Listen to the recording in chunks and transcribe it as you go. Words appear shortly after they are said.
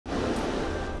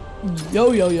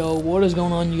Yo, what is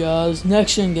going on, you guys?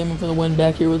 Next Gen Gaming for the win,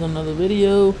 back here with another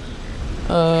video.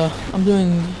 I'm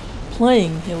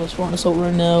playing Halo Spartan Assault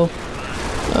right now.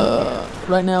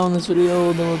 Right now in this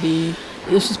video,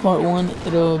 this is part 1,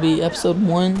 it'll be episode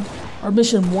 1, or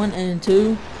mission 1 and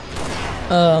 2.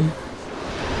 I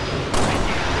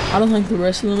don't think the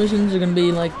rest of the missions are going to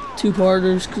be like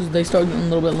 2-parters, because they start getting a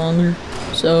little bit longer.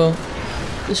 So,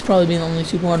 this will probably be the only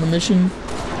 2-parter mission.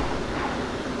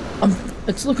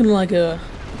 It's looking like a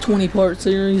 20-part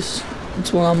series.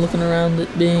 That's what I'm looking around it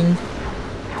being.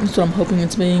 That's what I'm hoping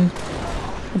it's being.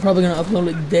 I'm probably gonna upload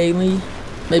it daily,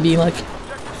 maybe like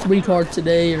 3 parts a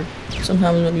day, or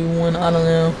sometimes maybe 1. I don't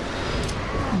know.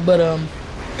 But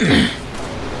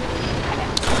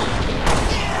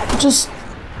just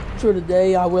for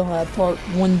today, I will have part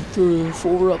 1 through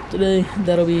 4 up today.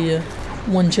 That'll be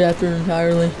 1 chapter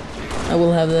entirely. I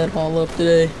will have that all up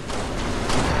today.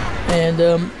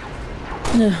 And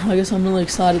yeah, I guess I'm really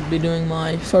excited to be doing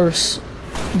my first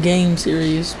game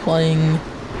series playing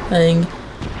thing,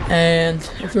 and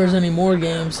if there's any more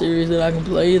game series that I can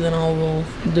play, then I will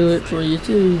do it for you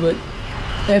too, but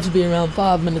they have to be around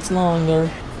 5 minutes long, or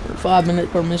 5 minutes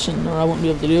per mission, or I won't be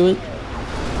able to do it.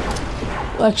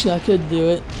 Well, actually I could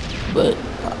do it, but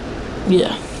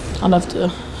yeah, I'd have to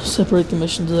separate the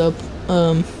missions up.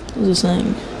 What was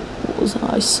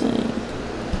I saying?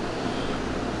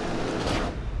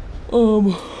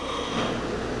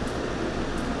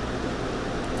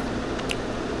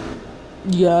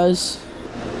 You guys,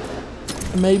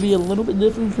 it may be a little bit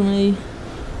different for me,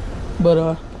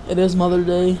 but it is Mother's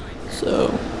Day,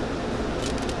 so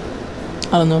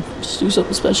I don't know, just do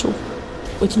something special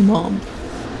with your mom,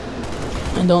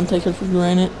 and don't take her for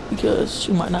granted, because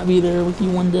she might not be there with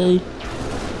you one day,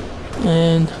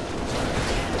 and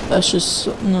that's just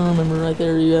something to remember right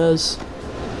there, you guys.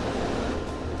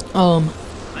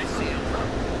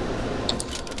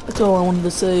 That's all I wanted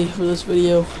to say for this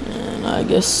video, and I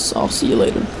guess I'll see you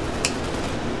later.